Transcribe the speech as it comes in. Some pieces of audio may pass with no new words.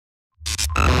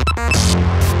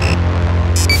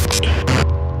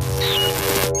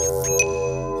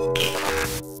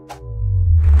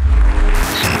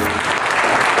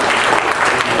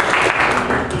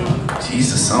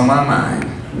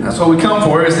That's what we come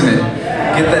for, isn't it?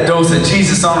 Get that dose of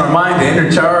Jesus on our mind to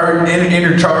energize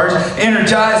and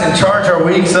charge our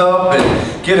weeks up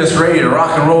and get us ready to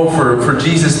rock and roll for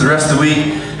Jesus the rest of the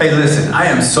week. Hey, listen, I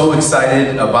am so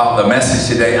excited about the message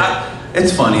today.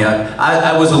 It's funny,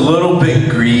 I was a little bit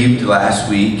grieved last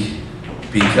week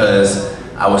because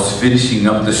I was finishing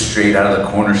up the Straight Out of the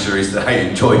Corner series that I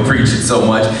enjoyed preaching so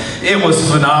much. It was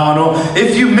phenomenal.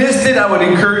 If you missed it, I would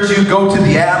encourage you, go to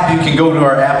the app. You can go to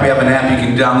our app. We have an app. You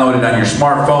can download it on your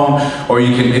smartphone. Or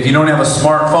you can, if you don't have a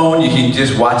smartphone, you can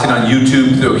just watch it on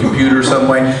YouTube through a computer or some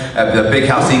way. At the Big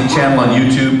House Inc. channel on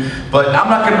YouTube. But I'm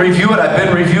not going to review it. I've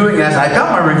been reviewing as I got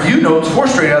my review notes for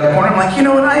Straight Out of the Corner. I'm like, you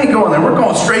know what? I ain't going there. We're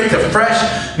going straight to fresh,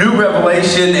 new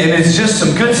revelation. And it's just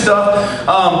some good stuff.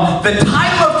 The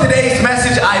title of today's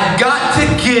message, I've got to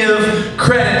give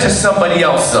credit to somebody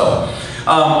else though.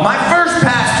 My first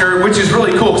pastor, which is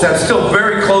really cool because I'm still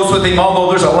very close with him, although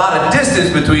there's a lot of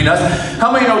distance between us.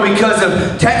 How many know because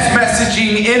of text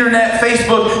messaging, internet,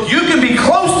 Facebook, you can be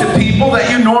close to people that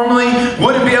you normally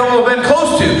wouldn't be able to have been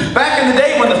close to. Back in the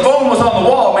day when the phone was on the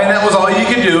wall, man, that was all you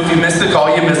could do. If you missed the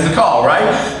call, you missed the call, right?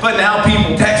 But now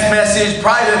people text message,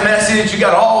 private message, you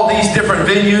got all these different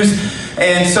venues.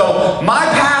 And so my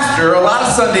pastor, a lot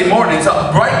of Sunday mornings,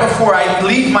 right before I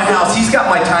leave my house, he's got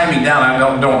my timing down. I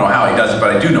don't know how he does it,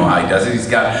 but I do know how he does it. He's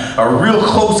got a real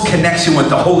close connection with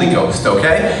the Holy Ghost,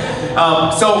 okay?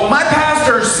 So my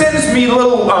pastor sends me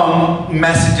little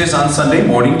messages on Sunday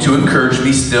morning to encourage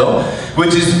me still,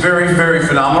 which is very, very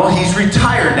phenomenal. He's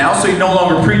retired now, so he no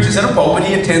longer preaches in a pulpit.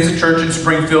 He attends a church in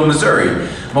Springfield, Missouri.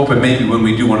 I'm hoping maybe when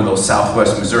we do one of those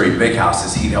Southwest Missouri big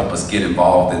houses, he'd help us get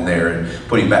involved in there and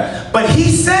put him back. But he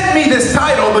sent me this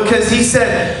title because he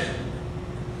said,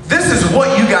 this is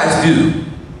what you guys do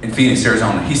in Phoenix,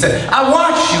 Arizona. He said, I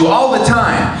watch you all the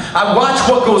time. I watch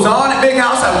what goes on at Big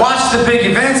House. I watch the big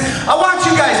events. I watch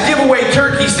you guys give away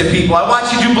turkeys to people. I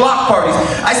watch you do block parties.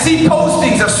 I see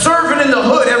postings of serving in the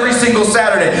hood every single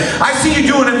Saturday. I see you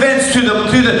doing events to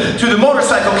the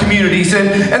motorcycle communities, and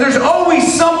there's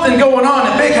always something going on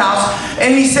at Big House.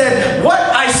 And he said, what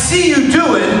I see you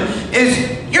doing is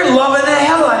you're loving the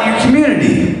hell out of your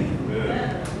community.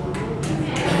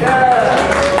 Yeah.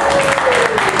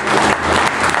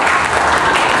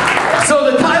 So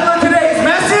the title of today's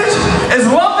message is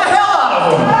Love the Hell Out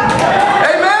of Them.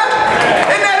 Amen?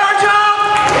 Isn't that our job?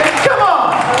 Come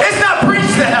on. It's not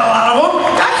preach the hell out of them.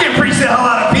 I can't preach the hell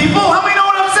out of people. How many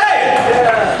know what I'm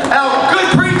saying? Now,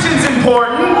 good preaching's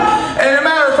important. And as a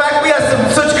matter of fact, we had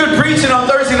such good preaching on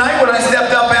Thursday night when I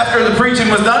stepped up after the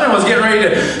preaching was done and was getting ready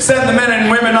to send the men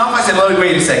and women off. I said,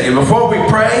 wait a second. Before we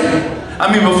pray,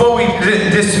 before we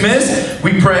dismiss,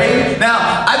 we pray. Now,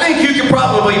 I think you can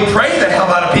probably pray the hell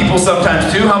out of people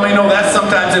sometimes too. How many know that's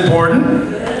sometimes important?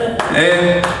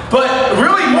 But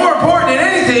really more important than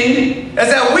anything is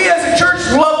that we as a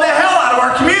church love the hell out of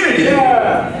our community.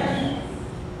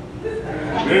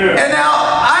 And now,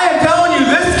 I am telling you,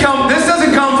 this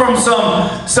doesn't come from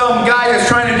some guy that's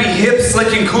trying to be hip,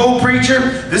 slick, and cool preacher.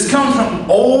 This comes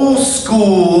from old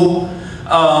school,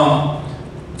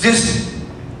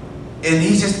 and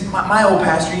he's just, my old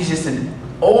pastor, he's just an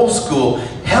old school,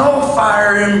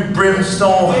 hellfire and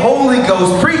brimstone, Holy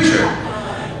Ghost preacher.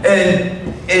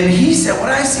 And he said, what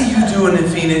I see you doing in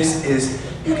Phoenix is,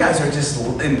 you guys are just,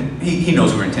 and he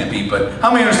knows we're in Tempe, but how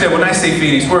many understand when I say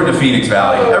Phoenix, we're in the Phoenix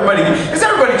Valley? Does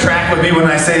everybody track with me when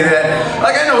I say that?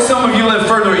 Like I know some of you live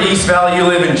further east Valley, you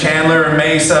live in Chandler and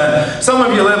Mesa. Some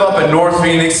of you live up in North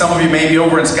Phoenix, some of you maybe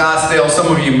over in Scottsdale, some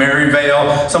of you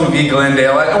Maryvale, some of you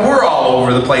Glendale. We're all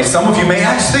over the place. Some of you may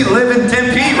actually live in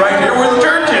Tempe, right here where the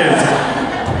church is.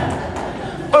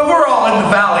 But we're all in the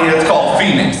valley that's called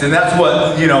Phoenix, and that's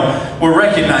what, we're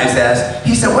recognized as.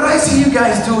 He said, what I see you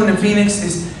guys doing in Phoenix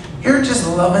is you're just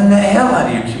loving the hell out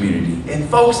of your community. And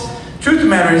folks, truth of the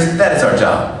matter is, that is our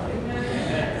job.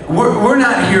 We're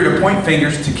not here to point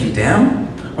fingers to condemn.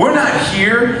 We're not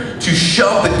here to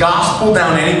shove the gospel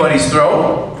down anybody's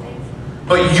throat.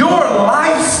 But your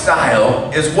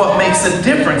lifestyle is what makes a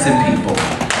difference in people.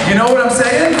 You know what I'm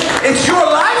saying? It's your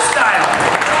lifestyle.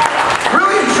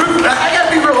 Really and truthfully, I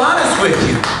gotta be real honest with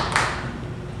you.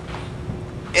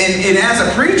 And as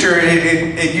a preacher,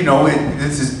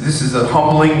 this is a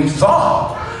humbling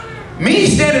thought. Me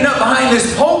standing up behind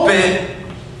this pulpit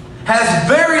has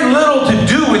very little to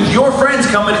do with your friends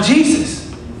coming to Jesus.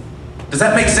 Does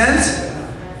that make sense?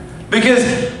 Because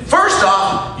first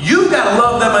off, you've got to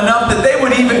love them enough that they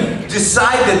would even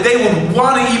decide that they would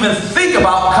want to even think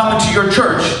about coming to your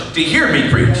church to hear me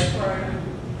preach.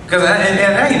 Because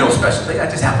and I ain't no special thing. I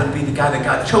just happen to be the guy that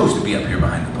God chose to be up here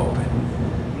behind the pulpit.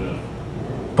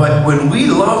 But when we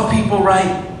love people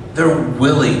right, they're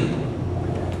willing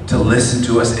to listen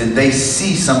to us, and they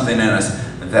see something in us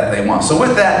that they want. So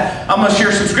with that, I'm going to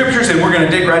share some scriptures, and we're going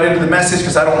to dig right into the message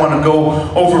because I don't want to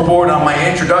go overboard on my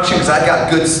introduction because I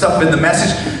got good stuff in the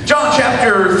message. John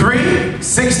chapter 3,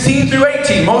 16 through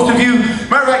 18. Most of you,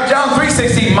 matter of fact, John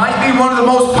 3:16 might be one of the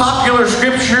most popular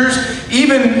scriptures.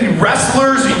 Even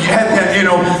wrestlers,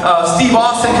 Steve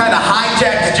Austin kind of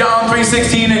hijacked John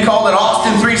 3:16 and called it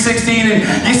Austin 3:16,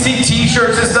 and you see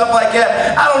t-shirts and stuff like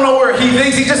that. I don't know where he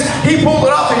thinks he pulled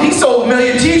it off, and he sold 1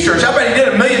 million t-shirts. I bet he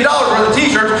did $1 million worth of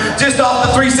t-shirts just off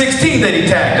the 3:16 that he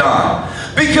tagged on.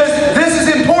 Because this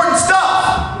is important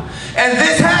stuff. And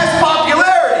this has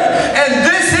popularity. And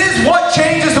this is what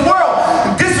changes the world.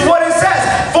 This is what it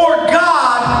says. For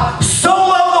God so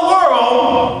loved the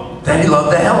world that he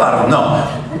loved the hell out of them.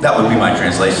 No, that would be my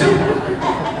translation.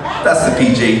 That's the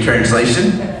PJ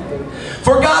translation.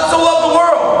 For God so loved the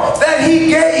world that he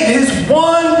gave his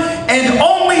one and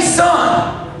only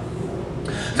Son,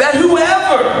 that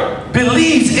whoever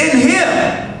believes in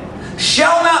him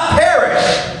shall not perish,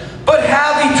 but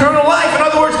have eternal life. In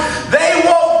other words, they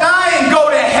won't die and go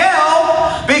to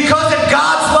hell because of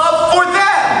God's love for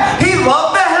them. He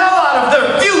loved the hell out of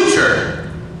their future.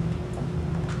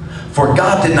 For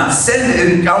God did not send,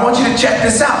 and I want you to check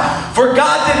this out. For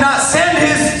God did not send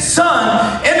his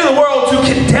Son into the world to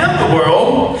condemn the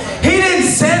world. He didn't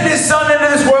send his Son into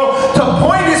this world to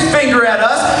point his finger at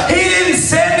us. He didn't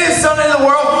send his Son into the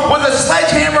world with a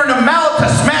sledgehammer and a mallet to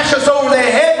smash us over the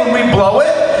head when we blow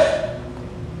it.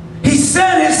 He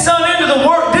sent his Son into the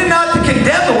world, did not to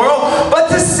condemn the world, but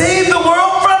to save the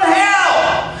world from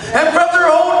hell and from their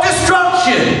own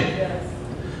destruction.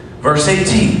 Verse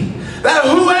 18, that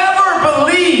whoever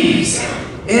believes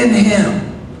in him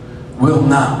will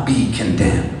not be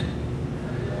condemned.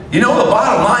 You know, the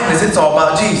bottom line is it's all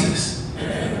about Jesus.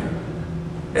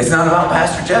 It's not about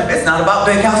Pastor Jeff. It's not about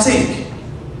Big House Inc.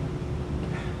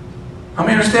 How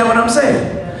many understand what I'm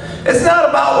saying? It's not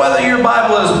about whether your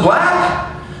Bible is black,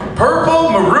 purple,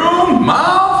 maroon,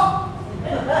 mauve.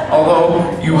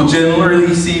 Although you will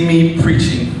generally see me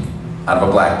preaching out of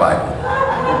a black Bible.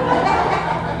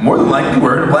 More than likely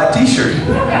wearing a black t-shirt.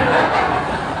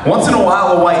 Once in a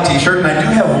while a white t-shirt, and I do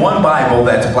have one Bible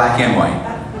that's black and white.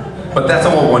 But that's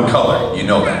all one color, you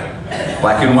know that.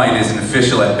 Black and white is an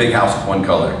official at Big House with one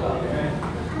color.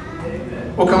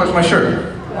 What color is my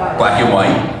shirt? Black and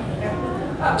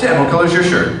white. Jen, what color is your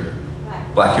shirt?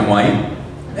 Black and white.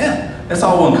 Yeah, it's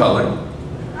all one color.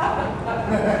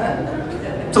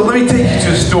 So let me take you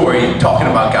to a story talking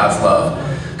about God's love.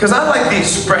 Because I like the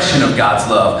expression of God's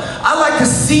love. I like to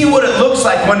see what it looks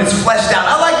like when it's fleshed out.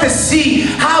 I like to see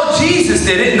how Jesus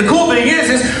did it. And the cool thing is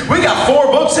we got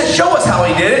 4 books that show us how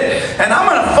he did it. And I'm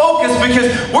going to focus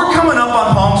because we're coming up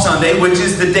on Palm Sunday, which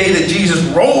is the day that Jesus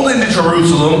rolled into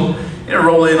Jerusalem. He didn't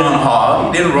roll in on a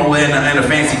hog. He didn't roll in a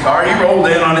fancy car. He rolled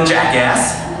in on a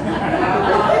jackass.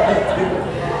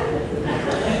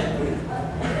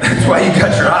 That's why you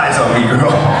cut your eyes on me,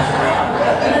 girl.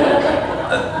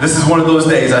 This is one of those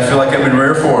days I feel like I'm in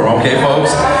rare form, okay,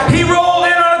 folks? He rolled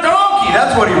in on a donkey.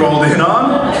 That's what he rolled in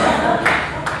on.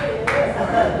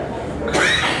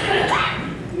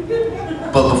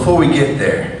 But before we get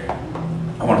there,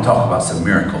 I want to talk about some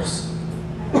miracles.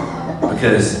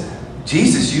 Because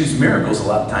Jesus used miracles a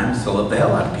lot of times to love the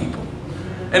hell out of people.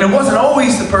 And it wasn't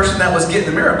always the person that was getting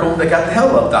the miracle that got the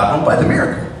hell loved out of them by the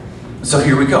miracle. So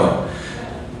here we go.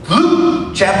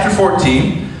 Luke chapter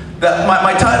 14.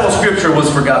 My title of scripture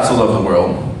was For God So Loved the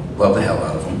World, love the hell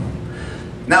out of them.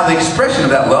 Now the expression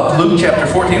of that love, Luke chapter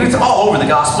 14, it's all over the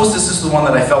Gospels. This is the one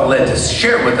that I felt led to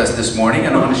share with us this morning,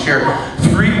 and I'm going to share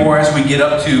 3 more as we get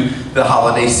up to the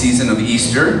holiday season of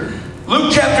Easter.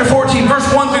 Luke chapter 14,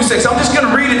 verse 1 through 6. I'm just going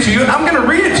to read it to you, and I'm going to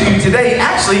read it to you today,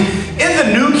 actually, in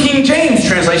the New King James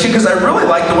translation, because I really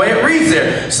like the way it reads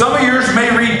there. Some of yours may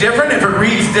read different. If it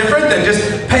reads different, then just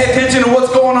pay attention to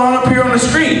what's going on up here on the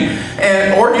screen.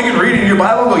 Or you can read it in your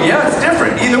Bible and go, yeah, it's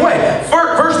different. Either way.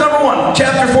 Verse number 1,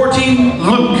 chapter 14,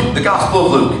 Luke, the Gospel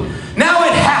of Luke. Now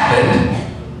it happened,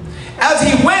 as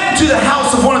he went to the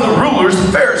house of one of the rulers,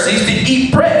 the Pharisees, to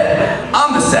eat bread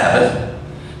on the Sabbath,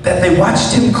 that they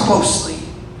watched him closely.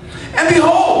 And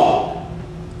behold,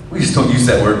 we just don't use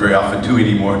that word very often too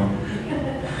anymore.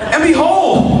 And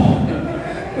behold,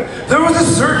 there was a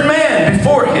certain man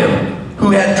before him who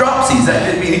had dropsies. That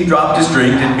didn't mean he dropped his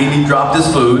drink, didn't mean he dropped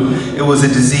his food. It was a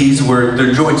disease where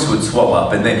their joints would swell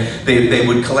up and they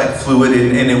would collect fluid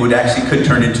and it would actually could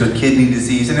turn into a kidney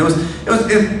disease. And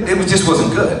it just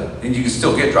wasn't good. And you can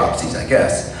still get dropsies, I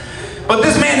guess. But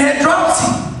this man had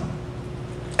dropsy.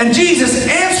 And Jesus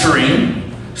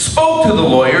answering spoke to the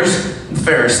lawyers, the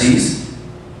Pharisees,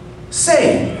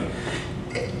 saying,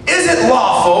 is it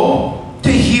lawful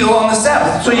to heal heal on the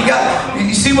Sabbath. So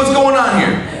you see what's going on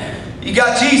here? You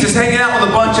got Jesus hanging out with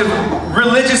a bunch of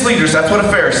religious leaders. That's what a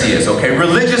Pharisee is, okay?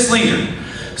 Religious leader.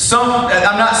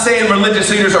 I'm not saying religious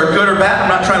leaders are good or bad. I'm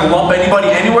not trying to lump anybody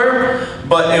anywhere.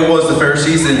 But it was the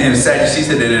Pharisees and the Sadducees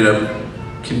that ended up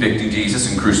convicting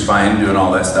Jesus and crucifying and doing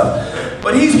all that stuff.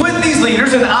 But he's with these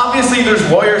leaders, and obviously there's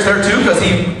lawyers there too, because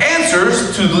he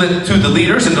answers to the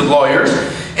leaders and the lawyers.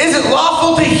 Is it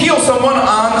lawful to heal someone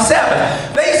on the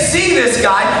Sabbath? They see this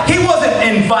guy. He wasn't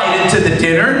invited to the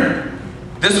dinner.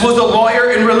 This was a lawyer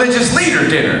and religious leader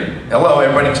dinner. Hello,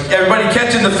 everybody. Everybody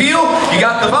catching the feel? You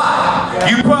got the vibe.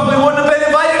 You probably wouldn't have been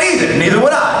invited either. Neither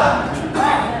would I.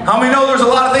 How many know there's a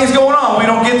lot of things going on we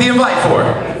don't get the invite for?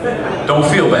 Don't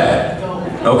feel bad.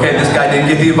 Okay, this guy didn't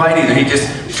get the invite either. He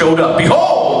just showed up.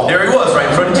 Behold, there he was right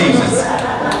in front of Jesus.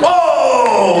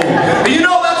 Whoa! You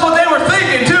know, that's what they were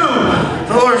thinking too.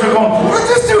 The lawyers were going, what's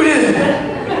this dude in?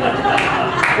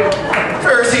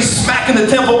 Pharisees smacking the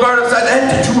temple guard upside the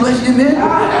head. Did you let him in?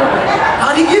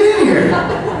 How'd he get in here?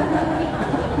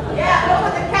 Yeah,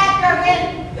 look at the cat drug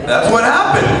in. That's what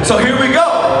happened. So here we go.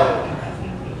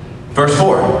 Verse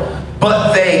 4.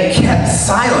 But they kept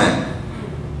silent.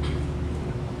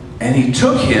 And he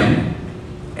took him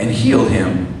and healed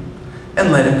him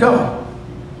and let him go.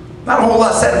 Not a whole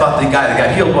lot said about the guy that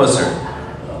got healed, was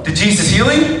there? Did Jesus heal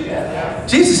him? Yeah.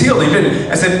 Jesus healed him, didn't he?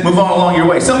 I said, move on along your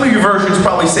way. Some of your versions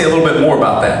probably say a little bit more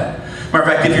about that. Matter of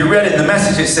fact, if you read it in the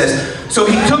Message, it says, so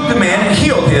he took the man and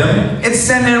healed him and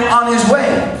sent him on his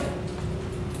way.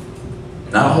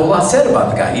 Not a whole lot said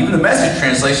about the guy. Even the Message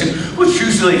translation, which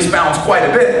usually expounds quite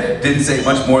a bit, didn't say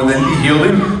much more than he healed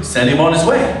him, sent him on his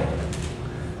way.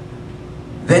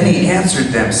 Then he answered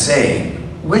them, saying,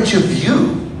 which of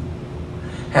you,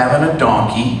 having a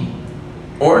donkey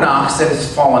or an ox that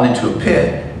has fallen into a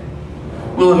pit,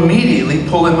 will immediately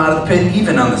pull him out of the pit,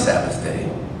 even on the Sabbath day?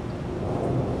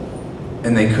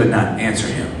 And they could not answer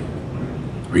him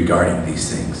regarding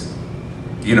these things.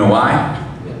 You know why?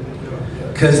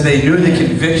 Because they knew the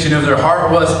conviction of their heart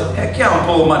was, heck yeah, I'm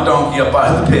pulling my donkey up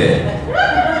out of the pit.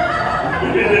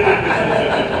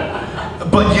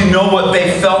 But you know what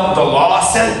they felt the law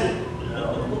said?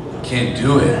 Can't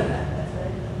do it.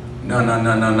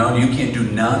 No. You can't do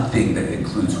nothing that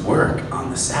includes work on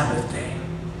the Sabbath day.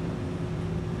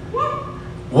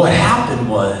 What happened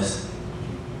was,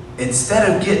 instead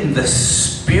of getting the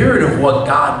spirit of what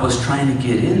God was trying to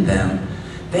get in them,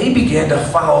 they began to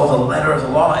follow the letter of the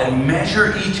law and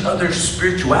measure each other's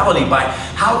spirituality by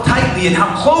how tightly and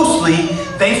how closely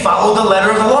they followed the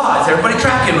letter of the law. Is everybody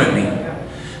tracking with me?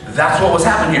 That's what was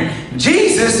happening here.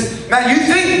 Jesus, now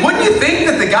wouldn't you think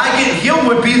that the guy getting healed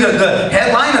would be the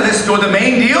headline of this, or the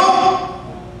main deal?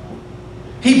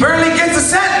 He barely gets a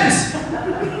sentence.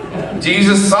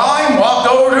 Jesus saw him, walked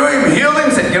over to him, healed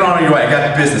him, said, get on your way, I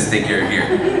got the business to take care of here.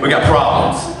 We got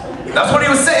problems. That's what he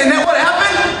was saying. Isn't that what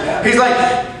happened? He's like,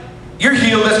 you're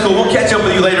healed, that's cool, we'll catch up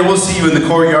with you later, we'll see you in the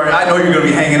courtyard. I know you're going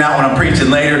to be hanging out when I'm preaching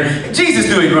later.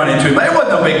 Jesus knew he'd run into him, but it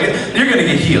wasn't no big deal. You're going to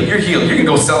get healed, you're healed, you're going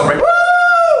to go celebrate. Woo!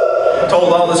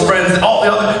 Told all his friends, all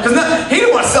the other, because he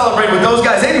didn't want to celebrate with those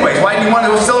guys anyways. Why didn't he want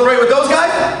to celebrate with those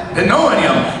guys? Didn't know any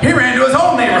of them. He ran to his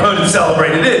own neighborhood and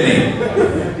celebrated, didn't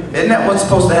he? Isn't that what's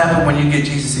supposed to happen when you get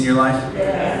Jesus in your life?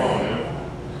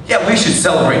 Yeah, we should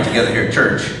celebrate together here at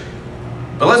church.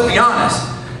 But let's be honest,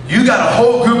 you got a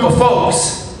whole group of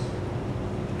folks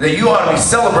that you ought to be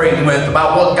celebrating with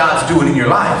about what God's doing in your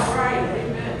life.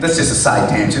 That's just a side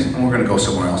tangent, and we're going to go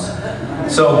somewhere else.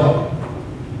 So,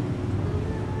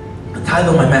 the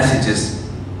title of my message is,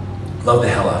 love the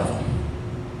hell out of them.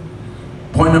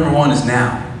 Point number one is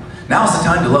now. Now's the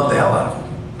time to love the hell out of them.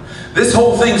 This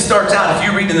whole thing starts out, if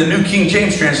you read in the New King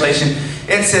James translation,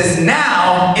 it says,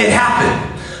 now it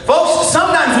happened. Folks,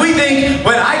 sometimes we think,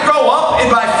 when I grow up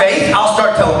in my faith, I'll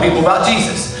start telling people about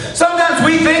Jesus. Sometimes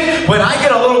we think, when I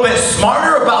get a little bit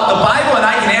smarter about the Bible and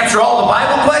I can answer all the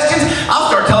Bible questions,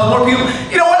 I'll start telling more people.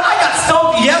 You know what? I got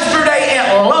stumped yesterday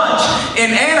at lunch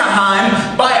in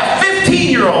Anaheim by a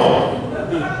 15-year-old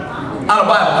on a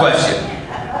Bible question.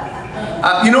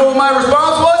 You know what my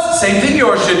response was? Same thing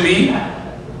yours should be.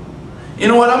 You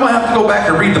know what? I'm going to have to go back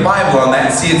and read the Bible on that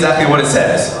and see exactly what it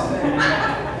says.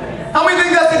 How many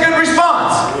think that's a good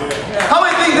response? How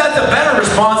many think that's a better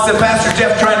response than Pastor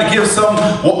Jeff trying to give some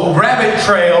rabbit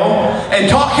trail and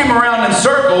talk him around in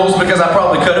circles, because I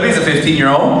probably could have. He's a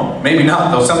 15-year-old. Maybe not,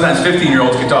 though. Sometimes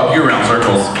 15-year-olds can talk you around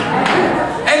circles.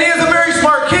 And he is a very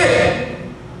smart kid.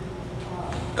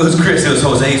 It was Chris. It was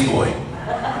Jose's boy.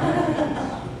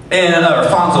 And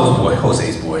Fonzo's boy.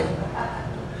 Jose's boy.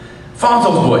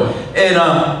 Fonzo's boy. And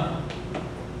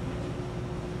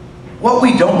what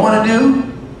we don't want to do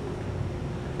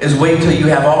is wait till you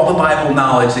have all the Bible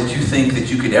knowledge that you think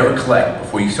that you could ever collect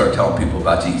before you start telling people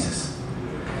about Jesus.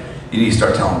 You need to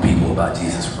start telling people about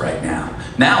Jesus right now.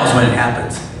 Now is when it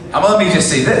happens. Let me just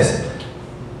say this.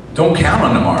 Don't count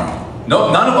on tomorrow.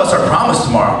 No, none of us are promised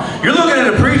tomorrow. You're looking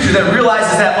at a preacher that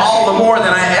realizes that all the more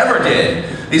than I ever did.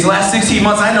 These last 16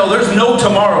 months, I know there's no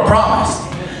tomorrow promised.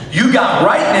 You got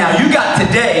right now, you got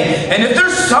today, and if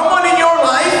there's someone in your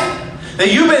life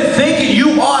that you've been thinking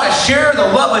you ought to share the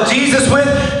love of Jesus with,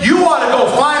 you ought to go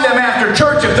find them after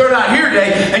church if they're not here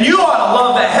today, and you ought to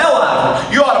love the hell out of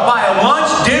them. You ought to buy them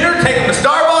lunch, dinner, take them to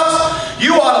Starbucks.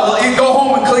 You ought to go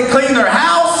home and clean their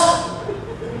house.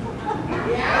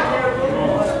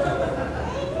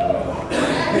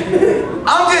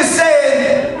 I'm just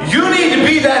saying, you need to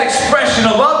be that expression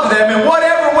of love to them in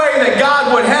whatever way that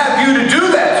God would have you to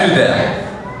do that to them.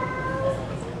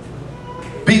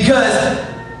 Because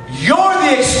you're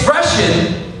the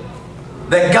expression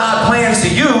that God plans to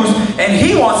use, and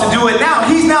He wants to do it now.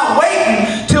 He's not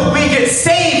waiting till we get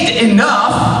saved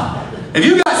enough. If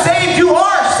you got saved, you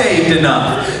are saved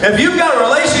enough. If you've got a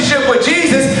relationship with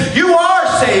Jesus, you are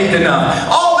saved enough.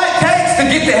 All it takes to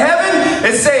get to heaven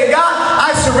is say, God,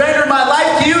 I surrender my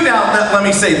life to you. Now, let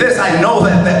me say this. I know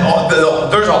that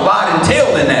there's a lot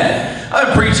entailed in that. I've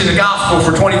been preaching the gospel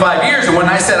for 25 years, and when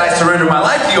I said I surrendered my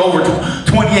life to you over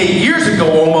 28 years ago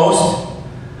almost,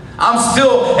 I'm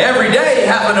still every day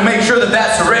having to make sure that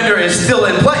that surrender is still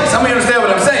in place. How many understand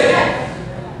what I'm saying?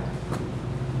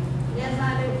 Yes,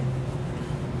 I do.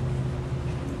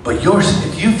 But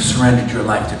if you've surrendered your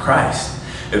life to Christ,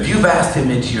 if you've asked Him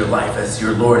into your life as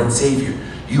your Lord and Savior,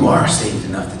 you are saved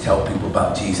enough to tell people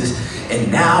about Jesus.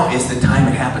 And now is the time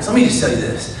it happens. Let me just tell you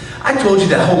this. I told you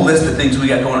that whole list of things we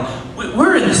got going on.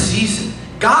 We're in the season.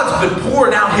 God's been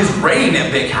pouring out His rain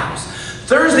at Big House.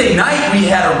 Thursday night we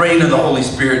had a rain of the Holy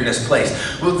Spirit in this place.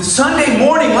 Well, the Sunday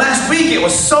morning last week, it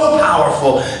was so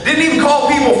powerful. Didn't even call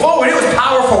people forward. It was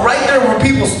powerful right there where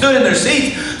people stood in their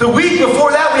seats. The week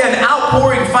before that, we had an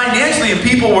outpouring financially, and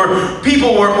people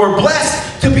were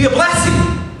blessed to be a blessing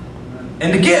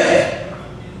and to give.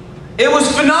 It was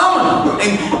phenomenal.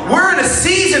 And we're in a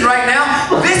season right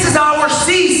now. This is our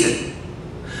season.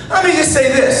 Let me just say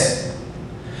this.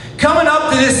 Coming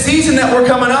up to this season that we're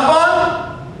coming up on,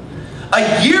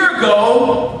 a year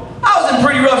ago, I was in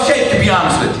pretty rough shape, to be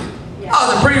honest with you. I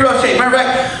was in pretty rough shape. Matter of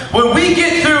fact, when we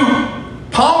get through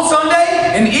Palm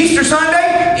Sunday and Easter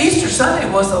Sunday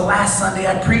was the last Sunday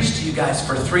I preached to you guys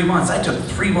for 3 months. I took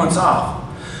 3 months off.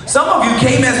 Some of you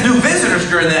came as new visitors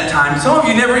during that time. Some of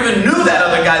you never even knew that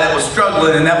other guy that was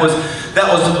struggling and that was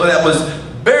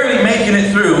barely making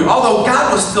it through. Although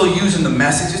God was still using the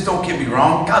messages, don't get me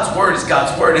wrong. God's Word is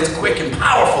God's Word. It's quick and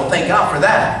powerful. Thank God for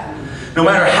that. No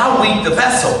matter how weak the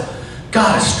vessel,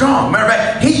 God is strong. Matter of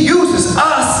fact, He uses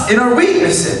us in our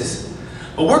weaknesses.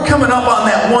 But we're coming up on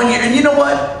that 1 year. And you know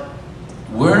what?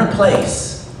 We're in a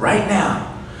place right now.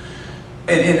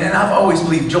 And I've always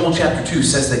believed Joel chapter 2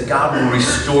 says that God will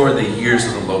restore the years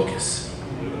of the locust.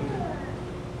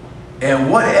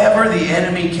 And whatever the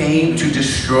enemy came to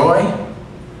destroy,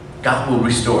 God will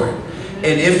restore it.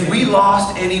 And if we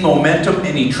lost any momentum,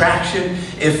 any traction,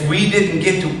 if we didn't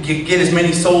get as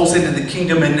many souls into the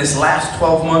kingdom in this last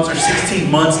 12 months or 16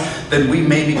 months than we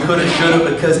maybe could have, should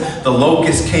have, because the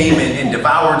locust came and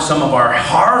devoured some of our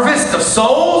harvest of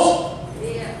souls,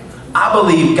 I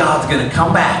believe God's going to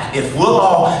come back. If we'll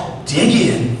all dig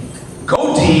in,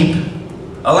 go deep,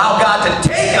 allow God to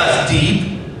take us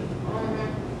deep,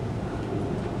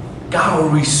 God will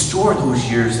restore those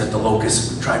years that the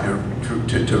locusts tried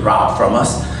to rob from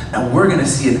us. And we're going to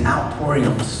see an outpouring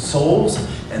of souls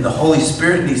and the Holy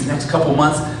Spirit in these next couple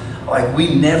months like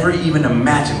we never even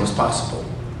imagined was possible.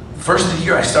 First of the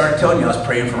year, I started telling you I was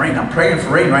praying for rain. I'm praying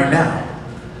for rain right now.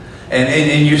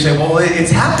 And you say, well,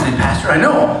 it's happening, Pastor. I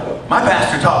know. My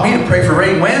pastor taught me to pray for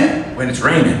rain when? When it's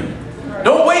raining.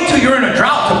 Don't wait till you're in a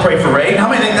drought to pray for rain. How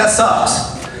many think that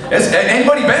sucks? Has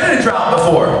anybody been in a drought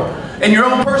before? In your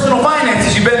own personal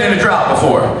finances, you've been in a drought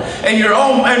before. In your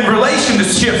own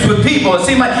relationships with people, it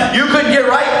seemed like you couldn't get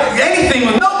right anything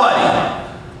with nobody.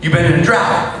 You've been in a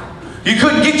drought. You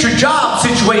couldn't get your job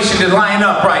situation to line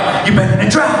up right. You've been in a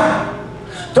drought.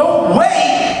 Don't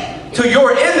wait till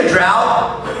you're in the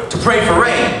drought to pray for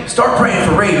rain. Start praying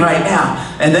for rain right now.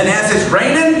 And then as it's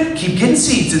raining, keep getting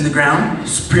seeds in the ground,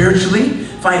 spiritually,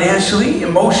 financially,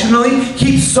 emotionally.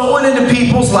 Keep sowing into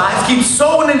people's lives. Keep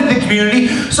sowing into the community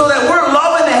so that we're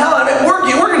loving the hell out of it.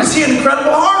 We're going to see an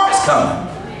incredible harvest coming.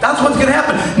 That's what's going to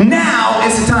happen. Now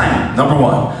is the time, number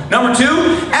one. Number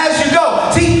two, as you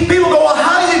go. See, people go, well,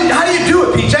 how do you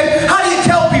do it, PJ? How do you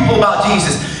tell people about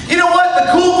Jesus? You know what?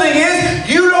 The cool thing is,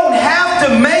 you don't have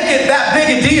to make it that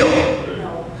big a deal.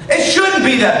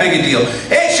 deal.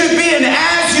 It should be an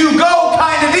as you go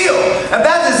kind of deal. And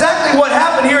that's exactly what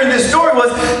happened here in this story.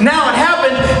 Was now it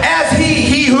happened as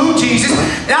he who, Jesus,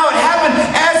 now it happened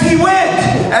as he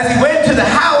went to the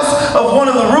house of one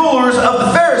of the rulers of the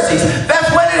Pharisees.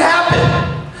 That's when it happened.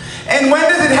 And when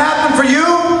does it happen for you?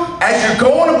 As you're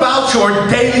going about your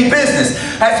daily business.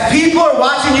 As people are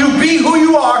watching you be who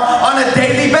you are on a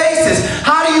daily basis.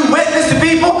 How do you witness to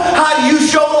people? How do you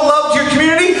show the love to your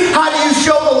community? How do you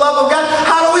show the love of God?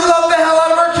 How do we love the hell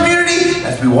out of our community?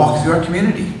 As we walk through our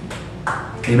community.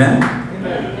 Amen?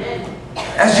 Amen.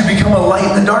 As you become a light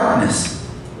in the darkness.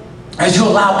 As you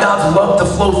allow God's love to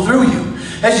flow through you.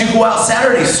 As you go out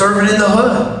Saturday serving in the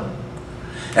hood.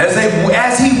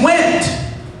 As he went.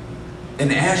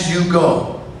 And as you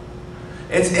go.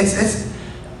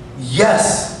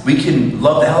 Yes, we can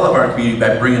love the hell out of our community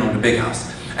by bringing them to Big House.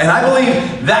 And I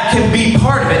believe that can be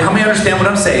part of it. How many understand what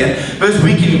I'm saying? Because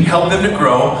we can help them to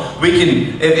grow. We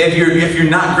can, if you're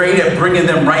not great at bringing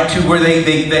them right to where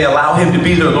they allow him to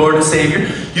be their Lord and Savior,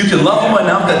 you can love them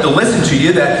enough that they'll listen to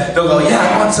you, that they'll go, yeah,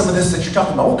 I want some of this that you're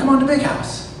talking about. Well, come on to Big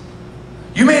House.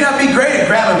 You may not be great at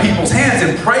grabbing people's hands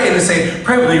and praying and saying,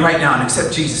 pray with me right now and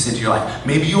accept Jesus into your life.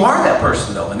 Maybe you are that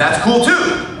person though, and that's cool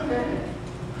too.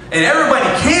 And everybody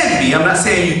can be. I'm not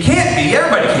saying you can't be.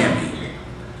 Everybody can be.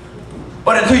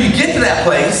 But until you get to that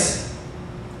place,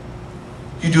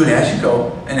 you do it as you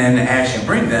go. And then as you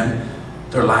bring them,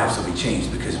 their lives will be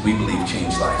changed. Because we believe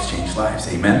change lives.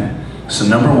 Amen? So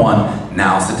number one,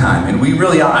 now's the time. And we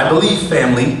really are. I believe,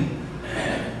 family,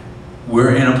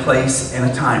 we're in a place and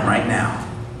a time right now.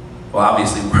 Well,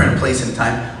 obviously, we're in a place and a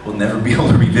time we'll never be able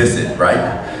to revisit,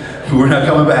 right? We're not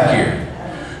coming back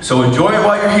here. So enjoy it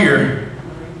while you're here.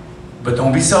 But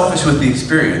don't be selfish with the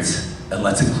experience, and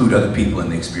let's include other people in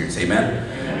the experience. Amen?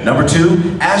 Amen. Number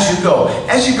two, as you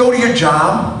go to your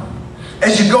job,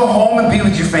 as you go home and be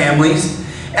with your families,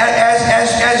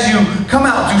 as you come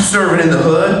out to serving in the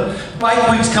hood,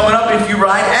 bike week's coming up if you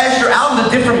ride, as you're out in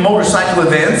the different motorcycle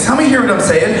events, how many hear what I'm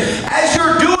saying? As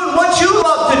you're doing what you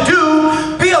love to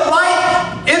do, be a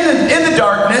light in the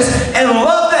darkness and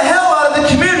love the hell out of the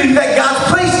community that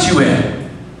God's placed you in.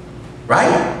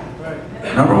 Right?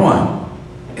 Number one,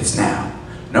 it's now.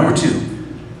 Number two,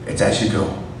 it's as you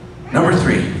go. Number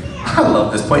three, I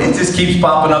love this point. It just keeps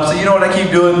popping up. So you know what I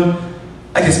keep doing?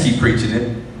 I just keep preaching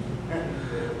it.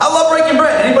 I love breaking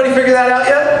bread. Anybody figure that out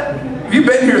yet? If you've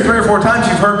been here 3 or 4 times,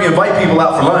 you've heard me invite people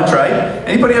out for lunch, right?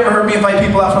 Anybody ever heard me invite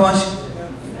people out for lunch?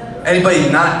 Anybody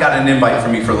not got an invite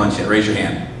from me for lunch yet? Raise your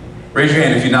hand. Raise your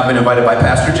hand if you've not been invited by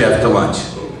Pastor Jeff to lunch.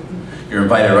 You're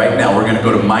invited right now. We're going to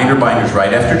go to Minder Binders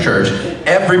right after church.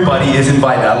 Everybody is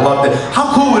invited. I love that.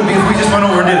 How cool would it be if we just went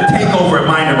over and did a takeover at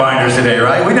Minder Binders today,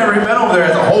 right? We never even been over there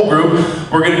as a whole group.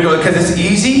 We're going to go, because it's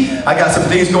easy. I got some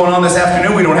things going on this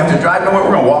afternoon. We don't have to drive nowhere.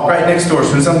 We're going to walk right next door.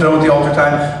 As soon as I'm done with the altar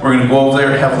time, we're going to go over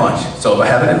there and have lunch. So if I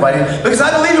haven't invited, because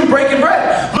I believe in breaking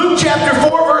bread. Luke chapter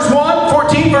 4, verse 1,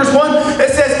 14, verse 1,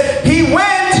 it says, he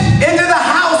went into the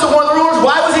house of one of the rulers.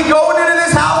 Why was he going into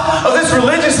this house of this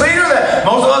religious leader that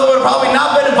most of us would have probably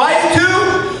not been invited to?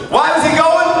 Why was he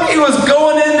going? He was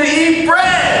going in to eat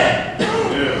bread.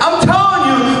 Yeah. I'm telling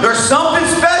you, there's something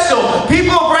special.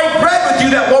 People will break bread with you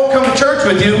that won't come to church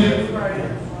with you.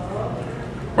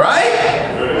 Right?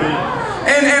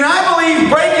 And I believe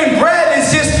breaking bread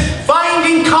is just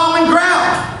finding common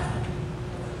ground.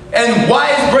 And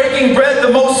why is breaking bread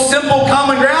the most simple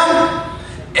common ground?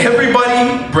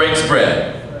 Everybody breaks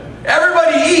bread.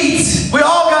 Everybody eats. We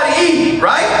all got to eat,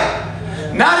 right?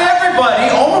 Not everybody,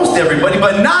 almost everybody,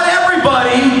 but not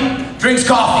everybody drinks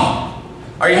coffee.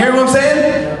 Are you hearing what I'm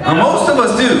saying? Now, most of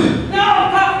us do. No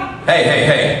coffee.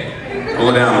 Hey. Pull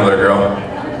it down over there, girl.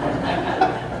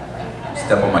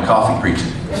 Step on my coffee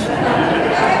preaching.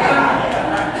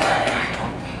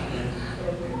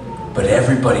 But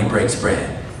everybody breaks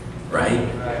bread, right?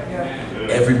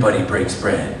 Everybody breaks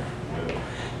bread.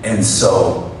 And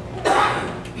so,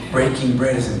 breaking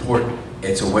bread is important.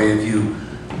 It's a way of you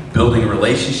building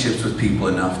relationships with people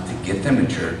enough to get them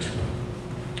to church.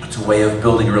 It's a way of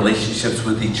building relationships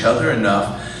with each other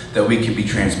enough that we can be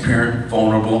transparent,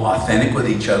 vulnerable, authentic with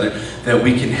each other, that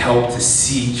we can help to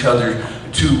see each other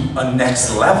to a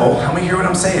next level. How many hear what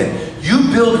I'm saying?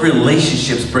 You build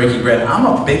relationships breaking bread. I'm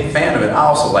a big fan of it. I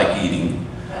also like eating.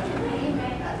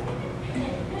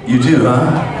 You do,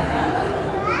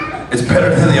 huh? It's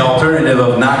better than the alternative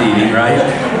of not eating, right?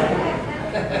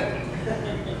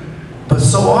 But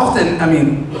so often, I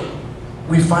mean,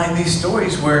 we find these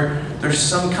stories where there's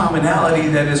some commonality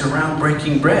that is around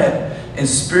breaking bread, and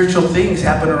spiritual things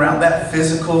happen around that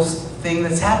physical thing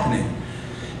that's happening.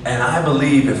 And I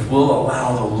believe if we'll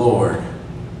allow the Lord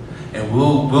And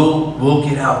we'll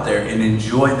get out there and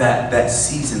enjoy that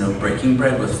season of breaking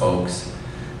bread with folks.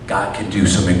 God can do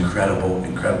some incredible,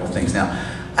 incredible things. Now,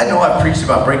 I know I've preached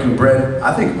about breaking bread,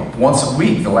 I think once a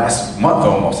week, the last month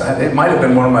almost. It might have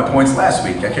been one of my points last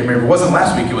week. I can't remember. It wasn't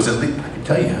last week. It was at least, I can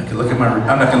tell you, I can look at my,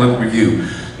 I'm not going to look at review.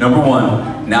 Number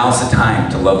one, now's the time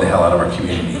to love the hell out of our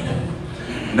community.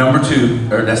 Number two,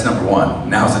 or that's number one,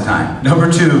 now's the time.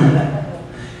 Number two,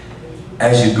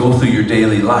 as you go through your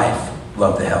daily life,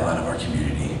 love the hell out of our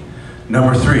community.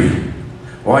 Number three,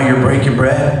 while you're breaking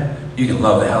bread, you can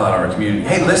love the hell out of our community.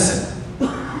 Hey, listen.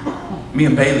 Me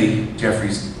and Bailey,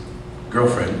 Jeffrey's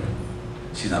girlfriend,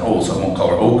 she's not old, so I won't call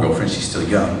her old girlfriend, she's still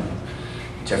young.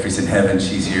 Jeffrey's in heaven,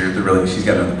 she's here, she's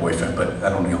got another boyfriend, but I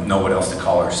don't know what else to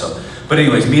call her. So, but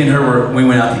anyways, me and her, we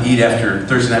went out to eat after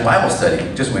Thursday night Bible study,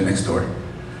 just went next door.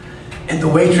 And the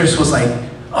waitress was like,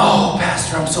 "Oh,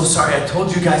 Pastor, I'm so sorry, I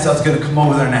told you guys I was gonna come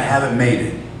over there and I haven't made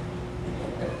it."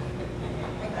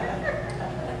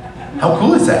 How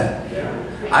cool is that?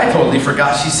 I totally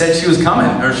forgot she said she was coming,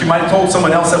 or she might have told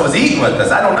someone else that was eating with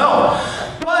us, I don't know.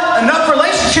 But enough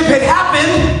relationship had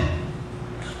happened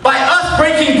by us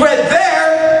breaking bread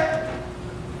there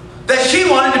that she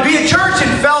wanted to be at church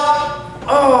and felt,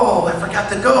 "Oh, I forgot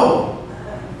to go."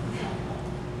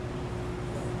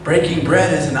 Breaking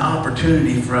bread is an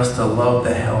opportunity for us to love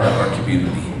the hell out of our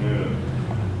community.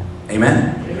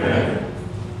 Amen? Amen.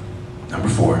 Number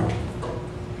four,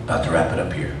 about to wrap it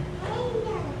up here.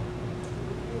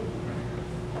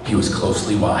 He was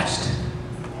closely watched.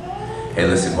 Hey,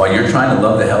 listen, while you're trying to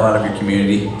love the hell out of your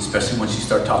community, especially once you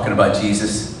start talking about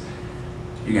Jesus,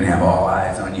 you're going to have all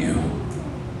eyes on you.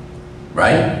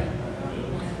 Right?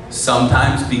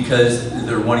 Sometimes because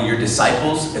they're one of your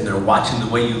disciples and they're watching the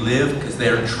way you live because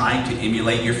they're trying to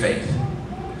emulate your faith.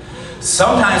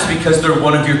 Sometimes because they're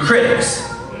one of your critics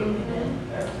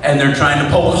and they're trying to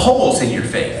poke holes in your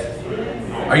faith.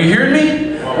 Are you hearing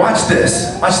me? Watch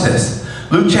this. Watch this.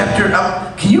 Luke chapter,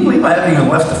 can you believe I haven't even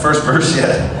left the first verse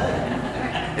yet?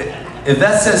 If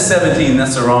that says 17,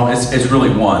 that's the wrong, it's really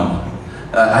 1.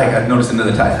 I've noticed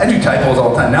another typo. I do typos all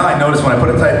the time. Now I notice when I put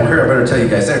a typo here, I better tell you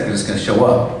guys that because it's going to show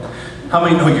up. How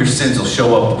many know your sins will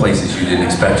show up in places you didn't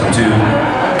expect them to?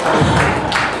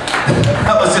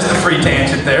 That was just a free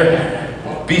tangent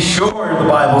there. Be sure the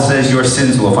Bible says your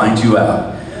sins will find you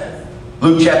out.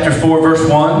 Luke chapter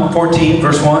 14,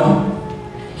 verse 1.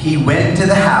 He went to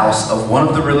the house of one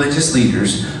of the religious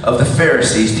leaders of the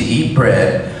Pharisees to eat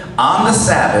bread on the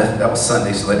Sabbath. That was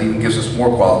Sunday, so that even gives us more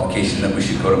qualification that we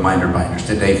should go to Minder Binders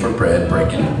today for bread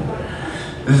breaking.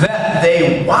 That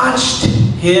they watched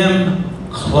him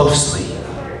closely.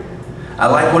 I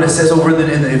like what it says over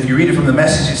if you read it from the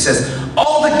Message, it says,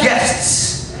 all the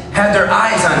guests had their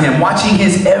eyes on him, watching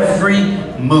his every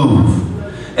move.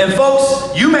 And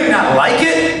folks, you may not like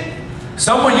it.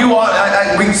 Sometimes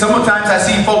I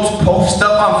see folks post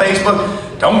stuff on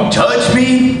Facebook, "Don't judge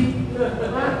me."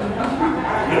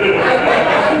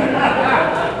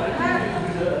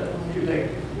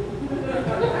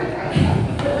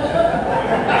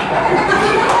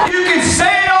 You can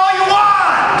say it all you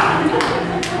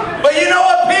want, but you know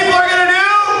what people are going to do?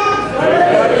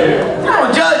 They're going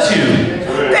to judge you.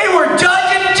 They were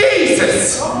judging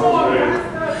Jesus.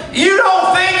 You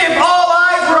don't think if all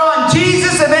eyes were on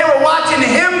Jesus and they were watching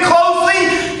him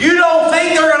closely, you don't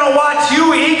think they're going to watch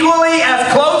you equally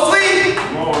as closely?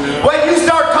 When you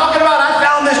start talking about, "I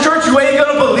found this church," you ain't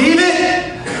going to believe it.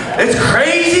 It's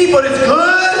crazy, but it's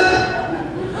good.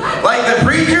 Like the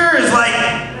preacher is like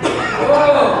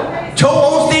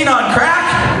Joe Osteen on crack.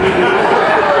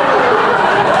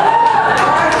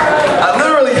 I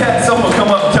literally had someone come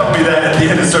up and tell me that at the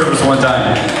end of service one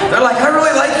time. They're like, "I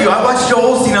really like you. I watched Joe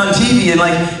Osteen on TV," and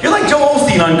like, "You're like Joe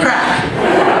Osteen on crack."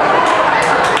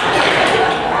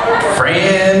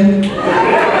 Friend.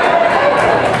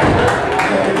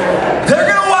 They're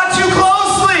going to watch you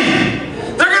closely.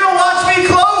 They're going to watch me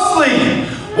closely.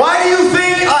 Why do you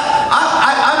think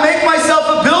I make myself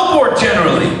a billboard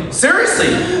generally?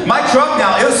 Seriously. My truck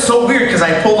now, it was so weird because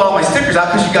I pulled all my stickers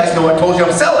out because you guys know I told you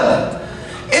I'm selling it.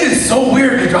 It is so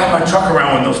weird to drive my truck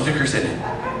around with those stickers in it.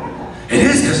 It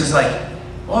is because it's like,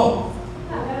 whoa.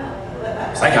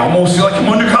 It's like I almost feel like I'm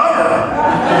undercover.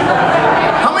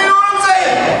 How many know what I'm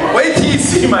saying? Wait till you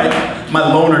see my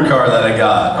loaner car that I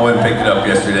got. I went and picked it up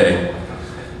yesterday.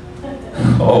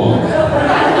 Oh.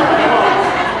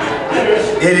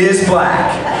 It is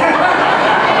black.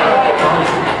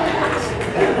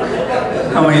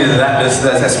 How many of does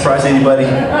that surprise anybody?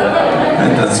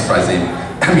 That doesn't surprise anybody.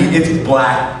 I mean, it's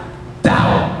black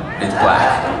out. It's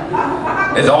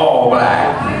black. It's all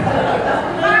black.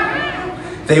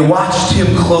 They watched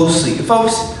him closely.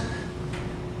 Folks,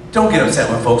 Don't get upset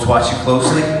when folks watch you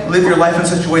closely. Live your life in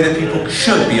such a way that people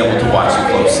should be able to watch you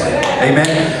closely. Amen?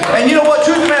 And you know what?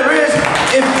 Truth of the matter is,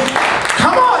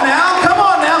 come on now,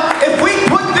 if we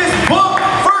put this book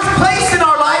first place in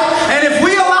our life, and if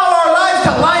we allow our lives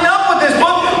to line up with this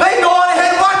book, they go on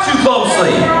ahead and watch you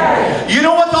closely. You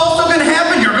know what's also going to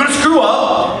happen? You're going to screw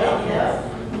up.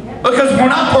 Because we're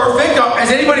not perfect.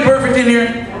 Is anybody perfect in here?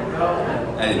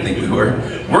 I didn't think we were.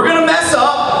 We're going to mess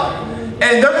up.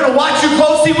 And they're going to watch you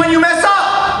closely when you mess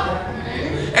up.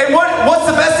 And what's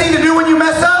the best thing to do when you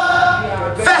mess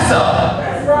up? Fess up.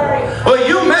 Well,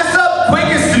 you mess up,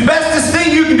 quickest and bestest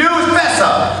thing you can do is fess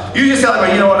up. You just tell them,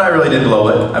 you know what, I really did blow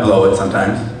it. I blow it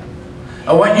sometimes.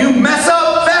 And when you mess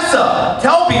up, fess up.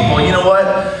 Tell people, you know what?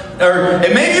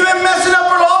 And maybe you've been messing up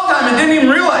for a long time and didn't even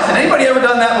realize it. Anybody ever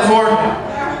done that before?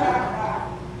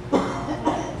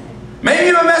 Maybe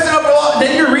you've been messing up a lot,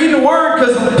 then you're reading the Word,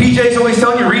 because PJ's always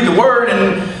telling you read the Word,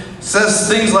 and says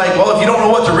things like, well, if you don't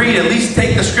know what to read, at least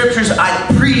take the scriptures I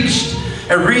preached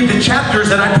and read the chapters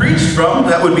that I preached from.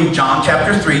 That would be John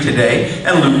chapter 3 today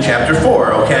and Luke chapter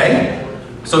 4, okay?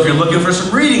 So if you're looking for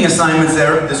some reading assignments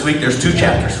there this week, there's 2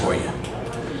 chapters for you.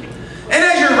 And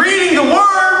as you're reading the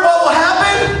Word, what will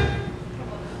happen?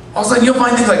 All of a sudden you'll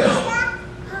find things like,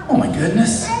 oh my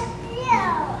goodness,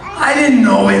 I didn't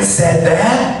know it said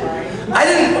that.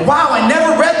 Wow, I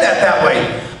never read that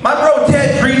way. My bro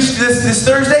Ted preached this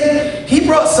Thursday. He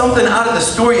brought something out of the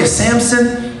story of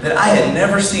Samson that I had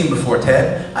never seen before,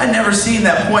 Ted. I'd never seen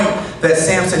that point that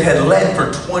Samson had led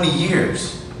for 20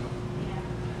 years.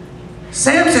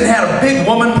 Samson had a big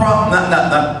woman problem,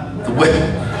 not the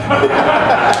women. I'm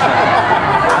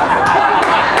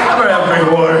gonna have a drink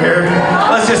of water here.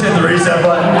 Let's just hit the reset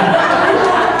button.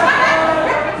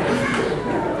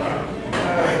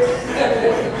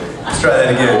 Try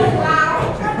that again.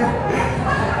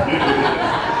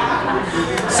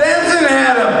 Samson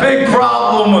had a big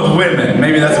problem with women.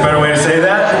 Maybe that's a better way to say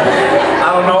that.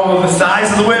 I don't know the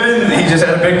size of the women. He just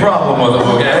had a big problem with them,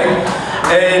 okay?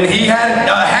 And he had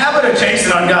a habit of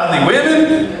chasing ungodly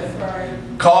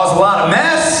women, caused a lot of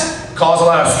mess, caused a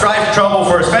lot of strife, trouble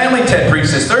for his family. Ted preached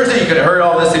this Thursday. You could have heard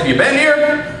all this if you've been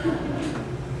here.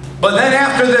 But then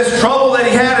after this trouble that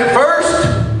he had at first,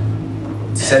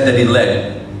 it said that he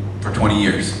led for 20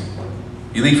 years.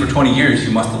 You lead for 20 years,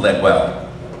 you must have led well.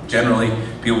 Generally,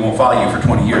 people won't follow you for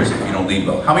 20 years if you don't lead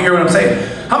well. How many hear what I'm saying?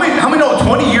 How many know a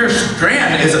 20-year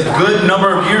strand is a good number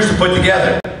of years to put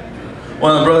together?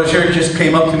 One of the brothers here just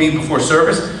came up to me before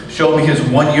service, showed me his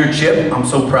 1-year chip. I'm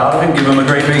so proud of him. Give him a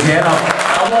great big hand. I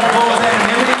won't blow his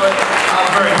anonymity, but I'm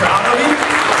very proud of him.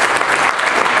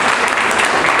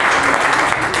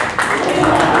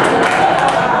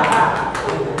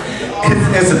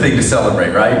 It's a thing to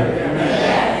celebrate, right?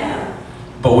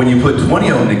 But when you put 20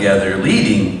 of them together,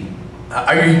 leading,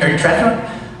 are you tracking?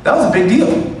 That was a big deal.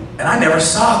 And I never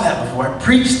saw that before. I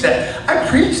preached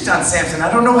on Samson,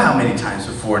 I don't know how many times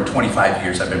before in 25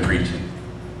 years I've been preaching.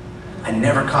 I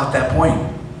never caught that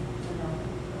point.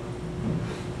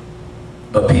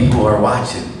 But people are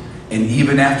watching. And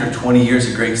even after 20 years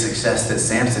of great success that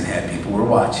Samson had, people were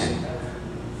watching.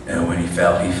 And when he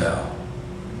fell, he fell.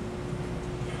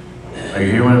 Are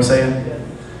you hearing what I'm saying?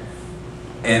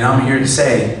 And I'm here to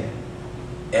say,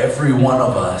 every one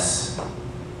of us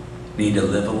need to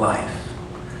live a life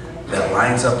that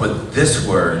lines up with this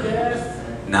word,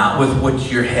 not with what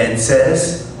your head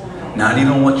says, not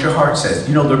even what your heart says.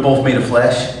 You know they're both made of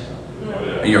flesh,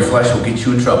 and your flesh will get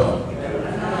you in trouble.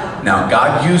 Now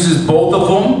God uses both of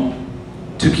them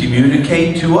to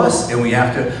communicate to us, and we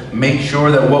have to make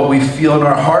sure that what we feel in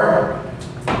our heart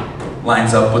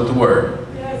lines up with the word.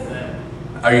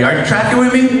 Are you tracking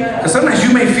with me? Because sometimes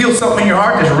you may feel something in your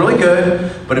heart that's really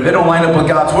good, but if it don't line up with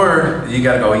God's word, you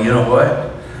got to go, you know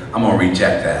what? I'm going to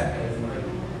reject that.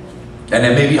 And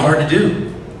it may be hard to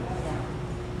do.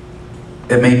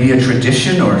 It may be a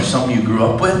tradition or something you grew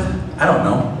up with. I don't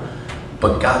know.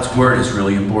 But God's word is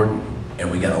really important, and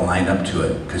we got to line up to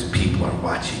it because people are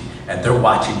watching, and they're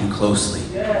watching you closely.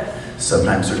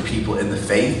 Sometimes there are people in the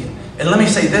faith. And let me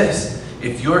say this.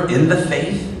 If you're in the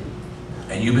faith,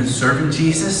 and you've been serving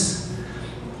Jesus,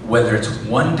 whether it's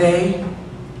 1 day,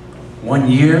 1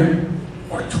 year,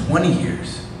 or 20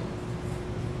 years,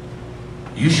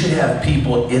 you should have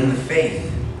people in the faith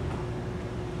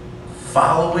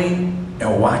following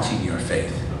and watching your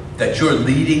faith, that you're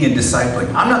leading and discipling.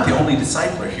 I'm not the only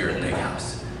discipler here at Big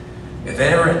House. If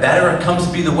that ever comes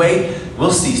to be the way,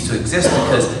 we'll cease to exist,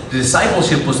 because the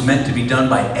discipleship was meant to be done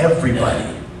by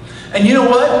everybody. And you know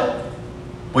what?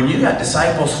 When you got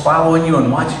disciples following you and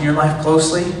watching your life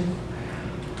closely,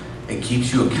 it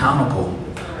keeps you accountable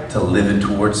to living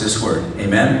towards this word.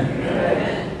 Amen?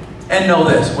 Amen. And know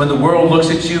this, when the world looks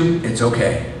at you, it's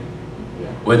okay.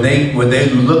 When they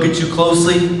look at you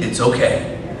closely, it's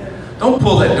okay. Don't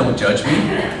pull that, don't judge me.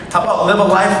 How about live a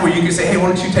life where you can say, hey, why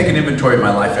don't you take an inventory of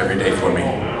my life every day for me?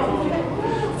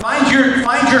 Find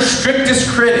your strictest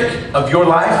critic of your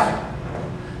life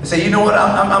and say, you know what,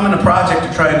 I'm in a project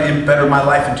to try and better my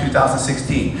life in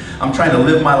 2016. I'm trying to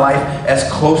live my life as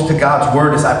close to God's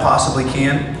word as I possibly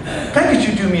can. Can I get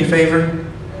you to do me a favor?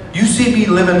 You see me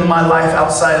living my life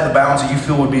outside of the bounds that you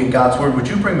feel would be in God's word, would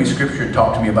you bring me scripture and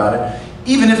talk to me about it?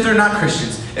 Even if they're not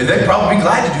Christians, and they'd probably be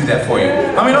glad to do that for you.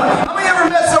 I mean, how many ever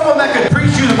met someone that could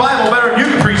preach you the Bible better than you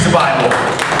could preach the Bible?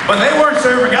 But they weren't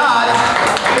serving God.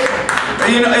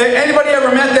 You know, anybody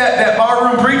ever met that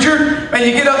barroom preacher? And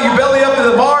you get up, you belly up to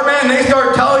the bar, man, and they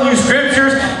start telling you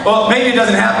scriptures. Well, maybe it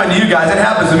doesn't happen to you guys. It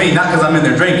happens to me, not because I'm in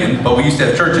there drinking, but we used to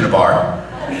have church in a bar.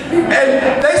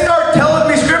 And they start telling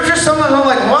me scripture. Sometimes I'm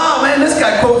like, wow, man, this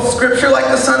guy quotes scripture like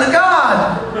the Son of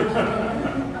God.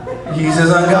 He's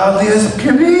as ungodly as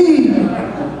can be.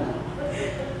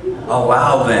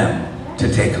 Allow them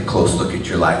to take a close look at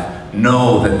your life.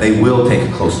 Know that they will take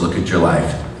a close look at your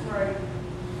life.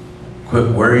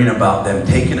 Quit worrying about them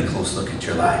taking a close look at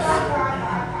your life.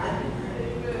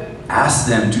 Ask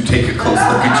them to take a close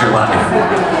look at your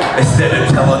life instead of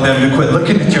telling them to quit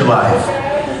looking at your life.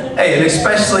 Hey, and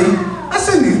especially, I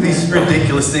see these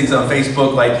ridiculous things on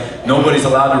Facebook, like nobody's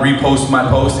allowed to repost my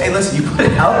post. Hey, listen, you put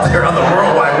it out there on the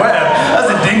World Wide Web. That's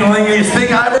the ding-a-ling-iest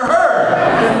thing I ever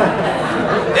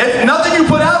heard. If nothing you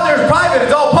put out there is private,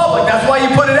 it's all public. That's why you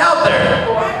put it out there.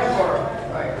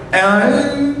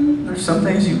 And there's some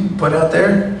things you put out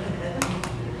there.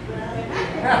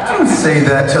 Don't say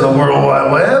that to the World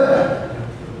Wide Web.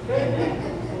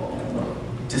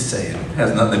 Just say it. It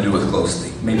has nothing to do with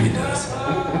closely. Maybe it does.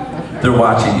 They're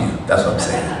watching you. That's what I'm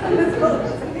saying.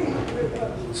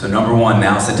 So number one,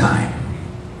 now's the time.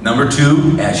 Number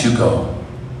two, as you go.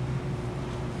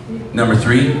 Number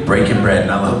three, breaking bread.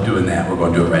 And I love doing that. We're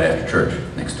going to do it right after church,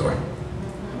 next door.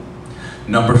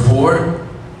 Number four,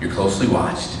 you're closely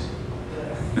watched.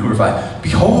 Number five,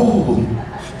 behold.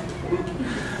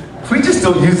 We just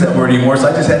don't use that word anymore, so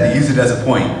I just had to use it as a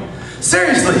point.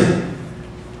 Seriously.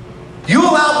 You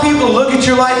allow people to look at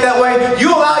your life that way.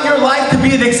 You allow your life to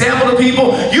be an example to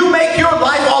people. You make your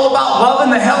life all about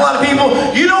loving the hell out of people.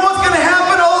 You know what's going to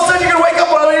happen? All of a sudden you're going to wake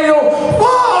up one day and you go,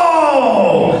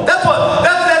 whoa!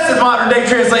 That's the modern day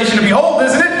translation of behold,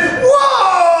 isn't it?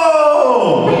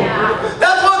 Whoa!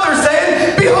 That's what they're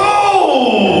saying.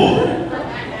 Behold!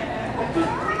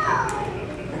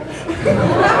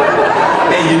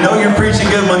 Hey, you know you're preaching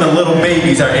good when the little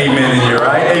babies are amen in you,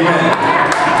 right? Amen.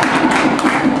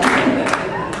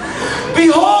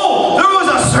 Behold, there was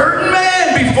a certain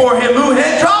man before him who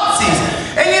had dropsies.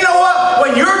 And you know what?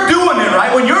 When you're doing it right,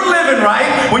 when you're living right,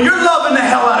 when you're loving the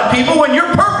hell out of people, when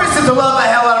your purpose is to love the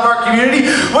hell out of our community,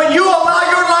 when you allow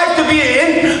your life to be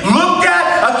looked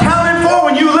at, accounted for,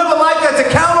 when you live a life that's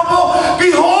accountable,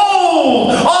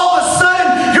 behold, all of a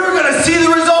sudden, you're going to see the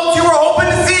results you were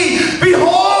hoping to see.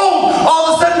 Behold,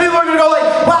 all of a sudden people are going to go like,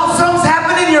 wow, something's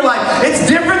happened in your life. It's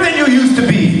different than you used to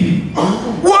be.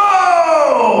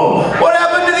 Whoa! What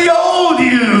happened to the old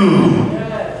you?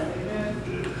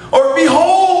 Or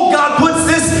behold, God puts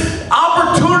this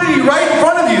opportunity right in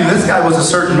front of you. This guy was a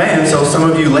certain man, so some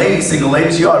of you ladies, single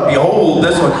ladies, you ought to behold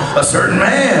this one, a certain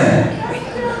man.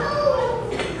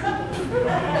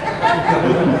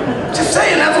 Just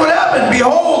saying, that's what happened.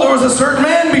 Behold, there was a certain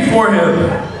man before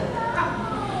him.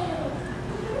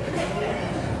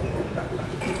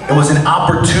 It was an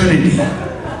opportunity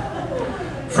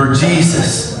for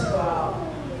Jesus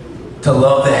to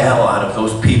love the hell out of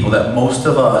those people that most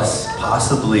of us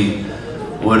possibly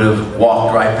would have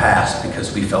walked right past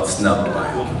because we felt snubbed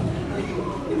by them.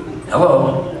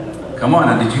 Hello? Come on,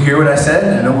 now, did you hear what I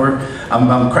said? I know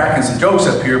I'm cracking some jokes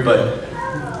up here, but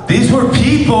these were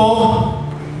people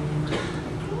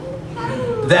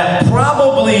that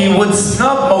probably would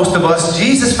snub most of us.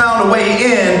 Jesus found a way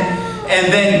in,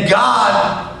 and then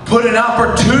God put an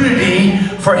opportunity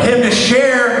for him to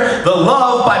share the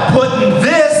love by putting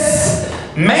this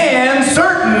man,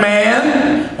 certain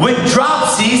man, with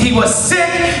dropsies. He was sick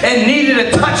and needed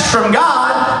a touch from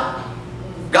God.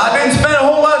 God didn't spend a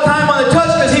whole lot of time on the touch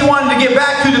because he wanted to get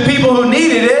back to the people who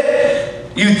needed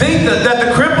it. You'd think that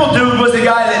the crippled dude was the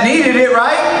guy that needed it,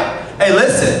 right? Hey,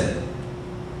 listen.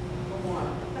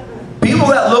 People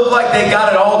that look like they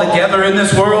got it all together in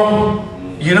this world,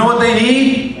 you know what they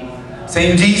need?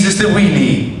 Same Jesus that we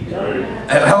need.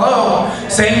 Hello?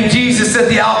 Same Jesus that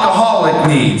the alcoholic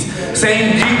needs.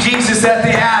 Same Jesus that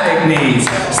the addict needs.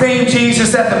 Same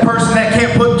Jesus that the person that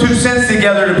can't put 2 cents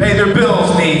together to pay their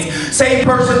bills needs. Same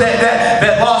person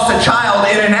that lost a child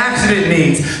in an accident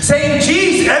needs. Same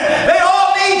Jesus. They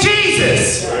all need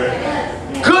Jesus.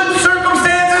 Good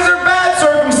circumstances or bad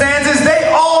circumstances, they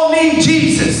all need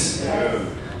Jesus.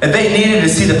 And they needed to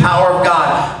see the power of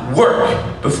God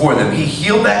work before them. He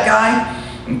healed that guy,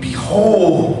 and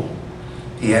behold,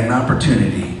 he had an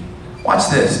opportunity. Watch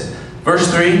this.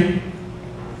 Verse 3.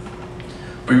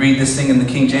 We read this thing in the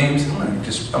King James. I'm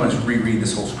going to reread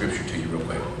this whole scripture to you real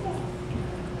quick.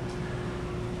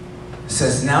 It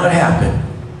says, now it happened.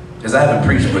 Because I haven't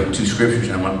preached but 2 scriptures,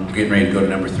 and I'm getting ready to go to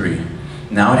number 3.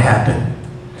 Now it happened,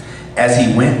 as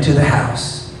he went to the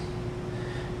house,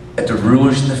 with the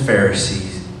rulers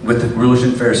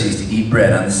and Pharisees to eat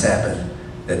bread on the Sabbath,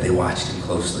 that they watched him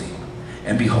closely.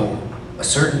 And behold, a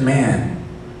certain man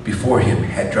before him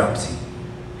had dropsy.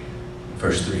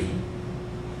 Verse 3.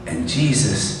 And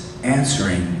Jesus,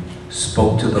 answering,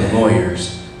 spoke to the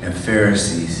lawyers and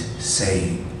Pharisees,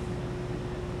 saying,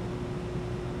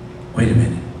 wait a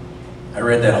minute. I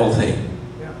read that whole thing.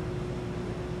 Yeah.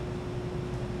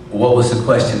 What was the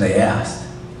question they asked?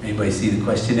 Anybody see the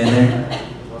question in there?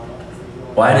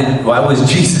 Why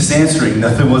was Jesus answering?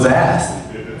 Nothing was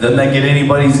asked. Doesn't that get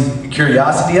anybody's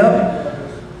curiosity up?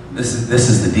 This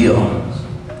is the deal.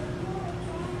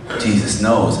 Jesus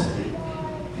knows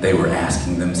they were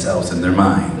asking themselves in their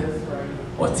mind,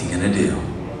 what's he going to do?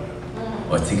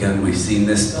 What's he going to do? We've seen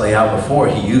this play out before.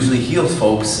 He usually heals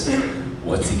folks.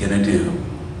 What's he going to do?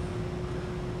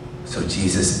 So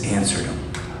Jesus answered him.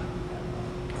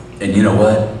 And you know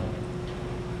what?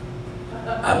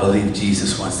 I believe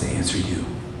Jesus wants to answer you.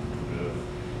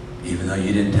 Even though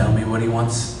you didn't tell me what he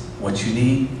wants, what you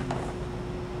need,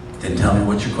 didn't tell me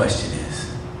what your question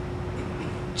is.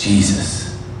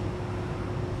 Jesus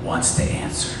wants to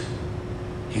answer.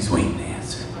 He's waiting to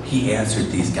answer. He answered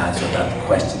these guys without the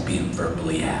question being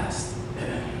verbally asked.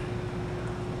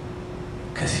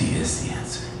 Because he is the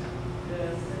answer.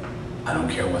 I don't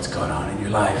care what's going on in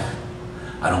your life.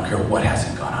 I don't care what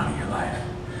hasn't gone on in your life.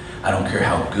 I don't care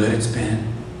how good it's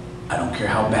been. I don't care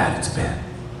how bad it's been.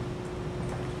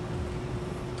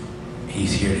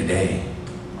 He's here today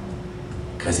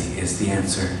because he is the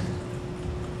answer,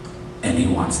 and he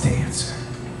wants to answer,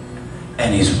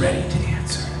 and he's ready to answer.